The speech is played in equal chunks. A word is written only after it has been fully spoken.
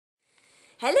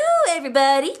Hello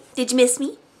everybody! Did you miss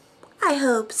me? I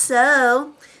hope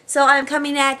so. So I'm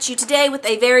coming at you today with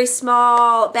a very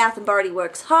small Bath & Body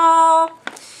Works haul.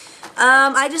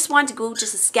 I just wanted to go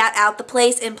just scat out the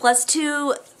place, and plus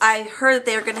two, I heard that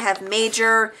they were going to have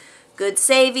major good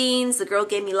savings. The girl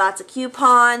gave me lots of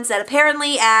coupons that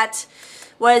apparently at,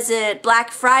 Black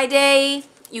Friday,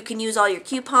 you can use all your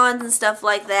coupons and stuff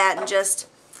like that and just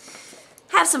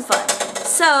have some fun.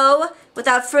 So,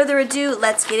 without further ado,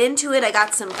 let's get into it. I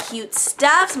got some cute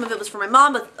stuff. Some of it was for my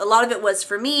mom, but a lot of it was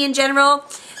for me in general.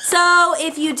 So,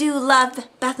 if you do love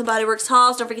Bath & Body Works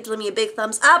hauls, don't forget to leave me a big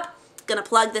thumbs up. Gonna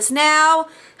plug this now.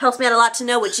 Helps me out a lot to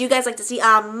know what you guys like to see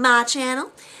on my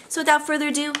channel. So without further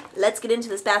ado, let's get into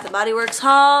this Bath & Body Works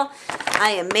haul.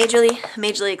 I am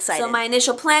majorly excited. So my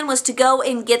initial plan was to go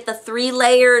and get the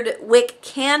 3-layered wick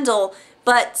candle,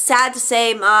 but sad to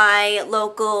say my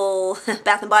local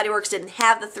Bath & Body Works didn't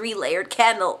have the 3-layered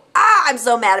candle. I'm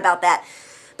so mad about that.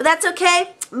 But that's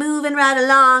okay. Moving right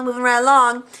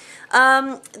along.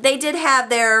 They did have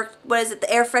their, the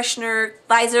air freshener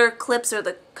visor clips or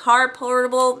the car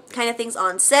portable kind of things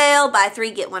on sale. Buy 3,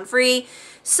 get 1 free.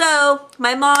 So,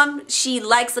 my mom, she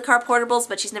likes the car portables,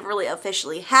 but she's never really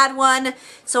officially had one.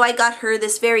 So I got her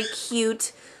this very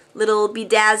cute little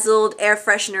bedazzled air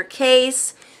freshener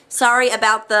case. Sorry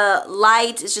about the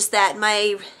light, it's just that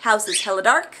my house is hella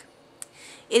dark.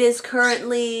 It is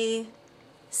currently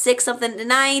 6 something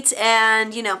tonight,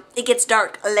 and you know, it gets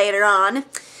dark later on,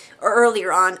 or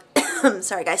earlier on.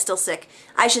 Sorry guys, still sick,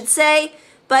 I should say.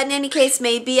 But in any case,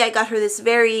 maybe I got her this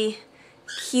very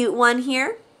cute one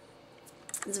here.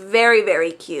 It's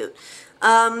very cute.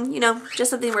 You know,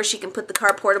 just something where she can put the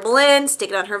car portable in,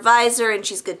 stick it on her visor, and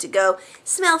she's good to go.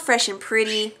 Smell fresh and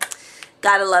pretty.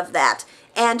 Gotta love that.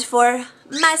 And for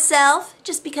myself,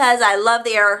 just because I love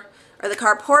the air or the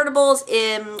car portables,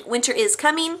 winter is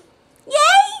coming.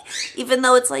 Yay! Even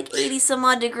though it's like 80 some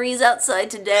odd degrees outside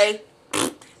today.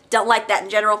 Don't like that in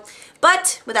general.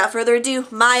 But without further ado,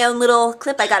 my own little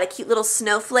clip. I got a cute little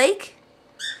snowflake.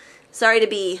 Sorry to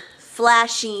be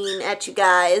flashing at you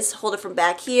guys. Hold it from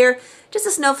back here. Just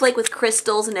a snowflake with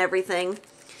crystals and everything.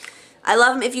 I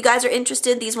love them. If you guys are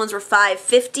interested, these ones were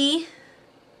 $5.50.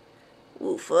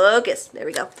 Ooh, focus. There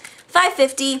we go.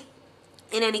 $5.50.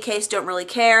 In any case, don't really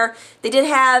care. They did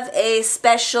have a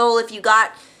special. If you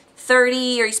got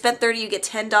 30 or you spent 30, you get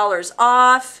 $10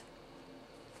 off.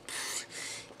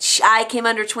 I came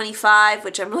under 25,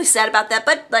 which I'm really sad about that.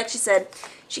 But like she said,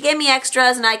 she gave me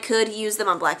extras and I could use them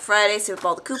on Black Friday, save up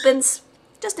all the coupons,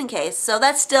 just in case. So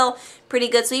that's still pretty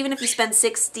good. So even if you spend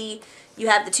 60, you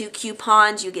have the 2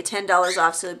 coupons, you get $10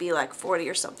 off, so it'd be like 40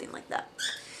 or something like that.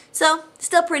 So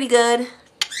still pretty good.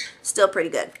 Still pretty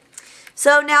good.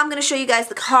 So now I'm going to show you guys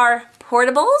the car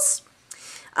portables.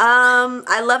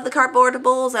 I love the car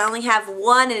portables. I only have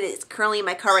one and it's currently in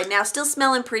my car right now. Still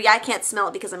smelling pretty. I can't smell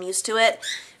it because I'm used to it.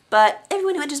 But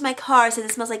everyone who enters my car says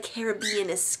it smells like Caribbean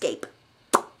Escape.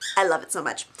 I love it so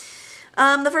much.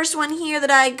 The first one here that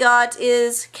I got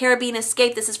is Caribbean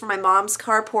Escape. This is for my mom's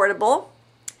car portable.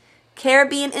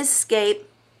 Caribbean Escape.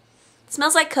 It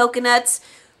smells like coconuts.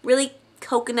 Really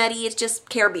coconutty. It's just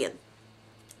Caribbean.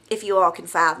 If you all can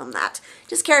fathom that.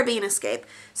 Just Caribbean Escape.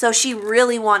 So she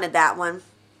really wanted that one.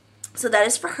 So that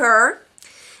is for her.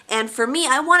 And for me,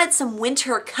 I wanted some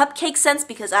winter cupcake scents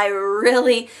because I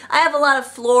have a lot of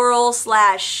floral /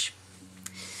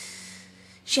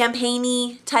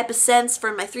 champagne-y type of scents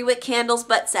for my 3-wick candles,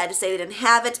 but sad to say they didn't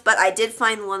have it. But I did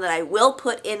find one that I will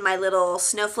put in my little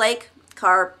snowflake,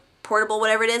 car portable,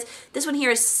 whatever it is. This one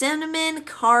here is Cinnamon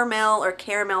Caramel or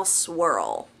Caramel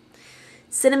Swirl.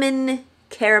 Cinnamon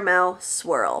Caramel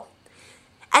Swirl.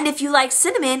 And if you like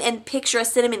cinnamon and picture a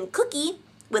cinnamon cookie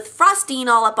with frosting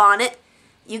all up on it,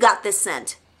 you got this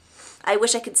scent. I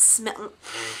wish I could smell.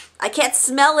 I can't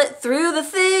smell it through the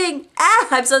thing.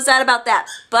 I'm so sad about that.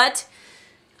 But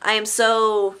I am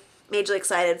so majorly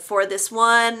excited for this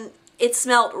one. It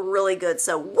smelled really good.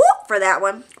 So whoop for that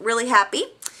one. Really happy.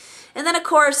 And then of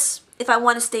course, if I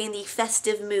want to stay in the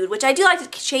festive mood, which I do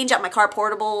like to change out my car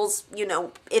portables, you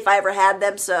know, if I ever had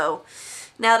them. So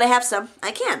now that I have some,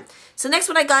 I can. So next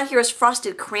one I got here is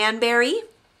Frosted Cranberry.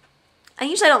 I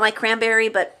usually don't like cranberry,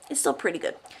 but it's still pretty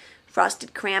good.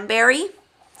 Frosted Cranberry.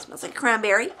 Smells like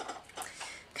cranberry.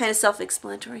 Kind of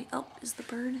self-explanatory. Oh, is the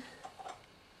bird?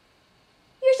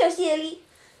 You're so silly.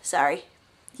 Sorry.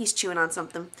 He's chewing on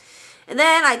something. And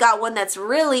then I got one that's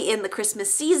really in the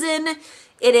Christmas season.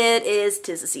 It is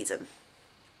 'Tis the Season.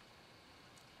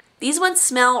 These ones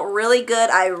smell really good.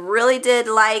 I really did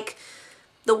like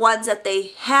the ones that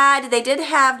they had. They did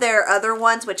have their other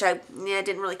ones, which I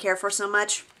didn't really care for so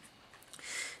much.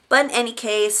 But in any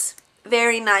case,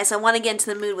 very nice. I want to get into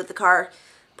the mood with the car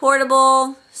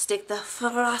portable. Stick the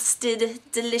frosted,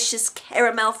 delicious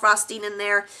caramel frosting in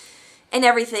there and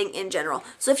everything in general.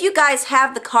 So if you guys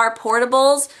have the car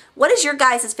portables, what is your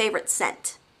guys' favorite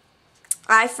scent?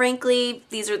 I frankly,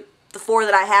 these are the 4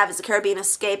 that I have is the Caribbean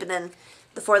Escape and then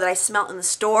the 4 that I smelt in the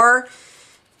store.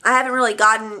 I haven't really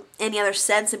gotten any other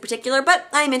scents in particular, but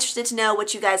I'm interested to know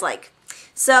what you guys like.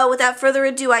 So without further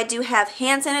ado, I do have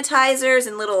hand sanitizers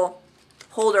and little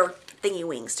holder thingy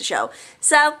wings to show.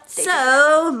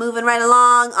 So moving right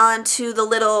along onto the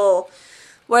little,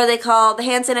 what are they called? The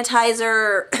hand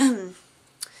sanitizer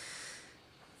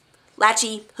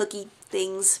latchy, hooky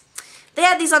things. They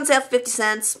had these on sale for 50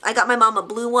 cents. I got my mom a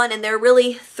blue one, and they're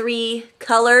really 3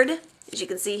 colored. As you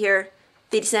can see here,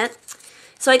 50 cents.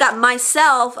 So I got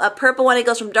myself a purple one. It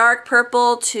goes from dark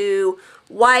purple to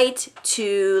white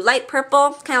to light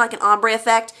purple, kind of like an ombre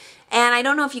effect. And I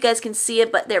don't know if you guys can see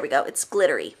it, but there we go. It's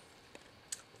glittery.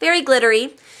 Very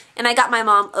glittery. And I got my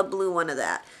mom a blue one of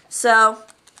that. So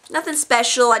nothing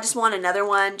special. I just want another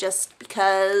one just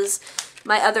because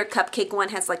my other cupcake one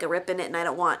has like a rip in it and I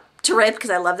don't want to rip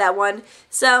because I love that one.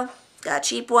 So got a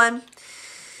cheap one.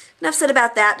 Enough said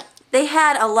about that. They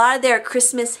had a lot of their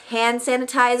Christmas hand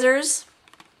sanitizers.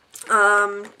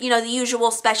 You know, the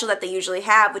usual special that they usually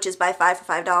have, which is buy 5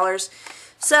 for $5.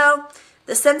 So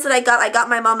the scents that I got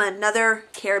my mom another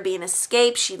Caribbean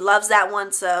Escape. She loves that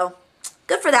one, so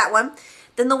good for that one.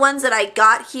 Then the ones that I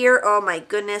got here, oh my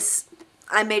goodness,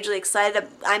 I'm majorly excited.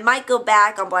 I might go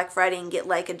back on Black Friday and get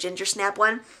like a ginger snap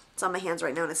one. It's on my hands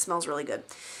right now and it smells really good.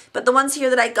 But the ones here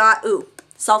that I got, ooh,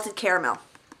 salted caramel.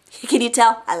 Can you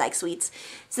tell? I like sweets.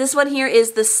 So this one here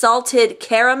is the salted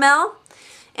caramel.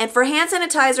 And for hand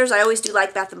sanitizers, I always do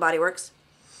like Bath & Body Works.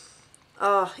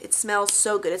 Oh, it smells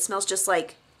so good. It smells just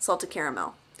like salted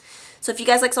caramel. So if you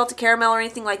guys like salted caramel or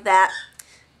anything like that,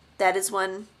 that is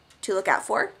one to look out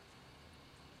for.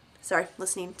 Sorry,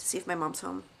 listening to see if my mom's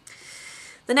home.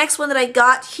 The next one that I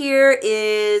got here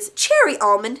is cherry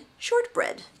almond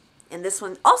shortbread. And this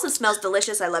one also smells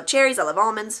delicious. I love cherries. I love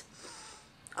almonds.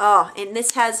 Oh, and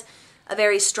this has a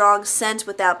very strong scent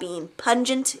without being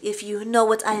pungent, if you know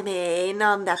what I mean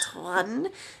on that one.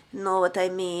 Know what I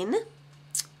mean.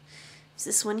 Is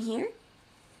this one here?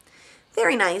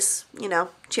 Very nice, you know,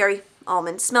 cherry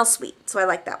almond. Smells sweet, so I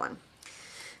like that one.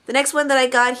 The next one that I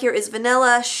got here is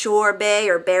vanilla sorbet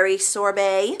or berry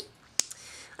sorbet.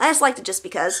 I just liked it just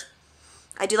because.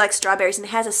 I do like strawberries and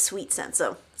it has a sweet scent,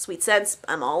 so sweet scents,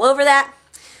 I'm all over that.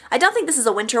 I don't think this is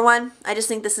a winter one. I just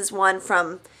think this is one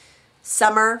from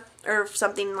summer or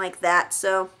something like that,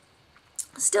 so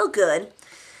still good.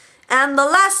 And the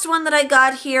last one that I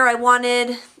got here, I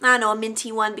wanted, I don't know, a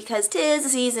minty one because 'tis the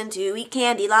season to eat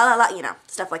candy, la la la, you know,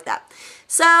 stuff like that.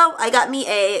 So I got me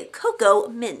a cocoa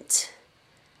mint.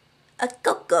 A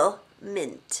cocoa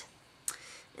mint.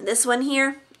 And this one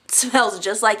here smells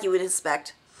just like you would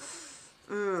expect.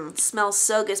 Smells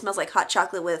so good. It smells like hot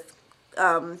chocolate with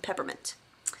peppermint.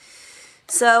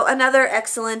 So another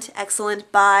excellent,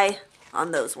 excellent buy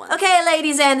on those ones. Okay,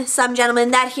 ladies and some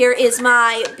gentlemen, that here is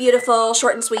my beautiful,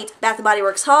 short and sweet Bath & Body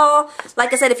Works haul.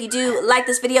 Like I said, if you do like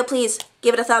this video, please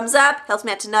give it a thumbs up. Helps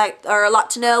me out tonight, or a lot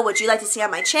to know what you like to see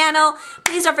on my channel.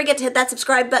 Please don't forget to hit that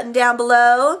subscribe button down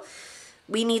below.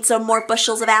 We need some more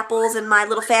bushels of apples in my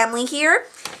little family here.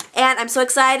 And I'm so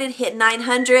excited, hit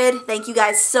 900. Thank you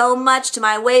guys so much. To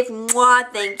my wave,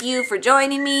 mwah, thank you for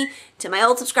joining me. To my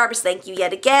old subscribers, thank you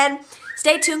yet again.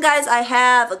 Stay tuned, guys. I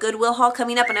have a Goodwill haul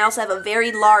coming up, and I also have a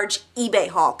very large eBay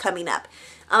haul coming up.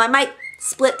 I might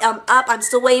split up. I'm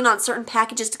still waiting on certain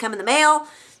packages to come in the mail,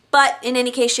 but in any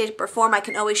case, shape, or form, I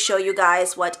can always show you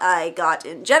guys what I got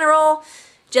in general,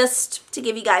 just to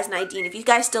give you guys an idea. And if you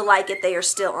guys still like it, they are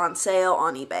still on sale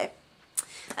on eBay.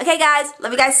 Okay, guys.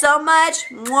 Love you guys so much.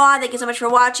 Mwah. Thank you so much for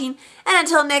watching. And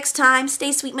until next time,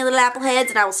 stay sweet, my little appleheads,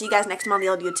 and I will see you guys next time on the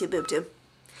old YouTube boob tube.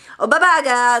 Oh, bye-bye,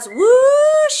 guys.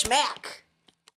 Woo, schmack.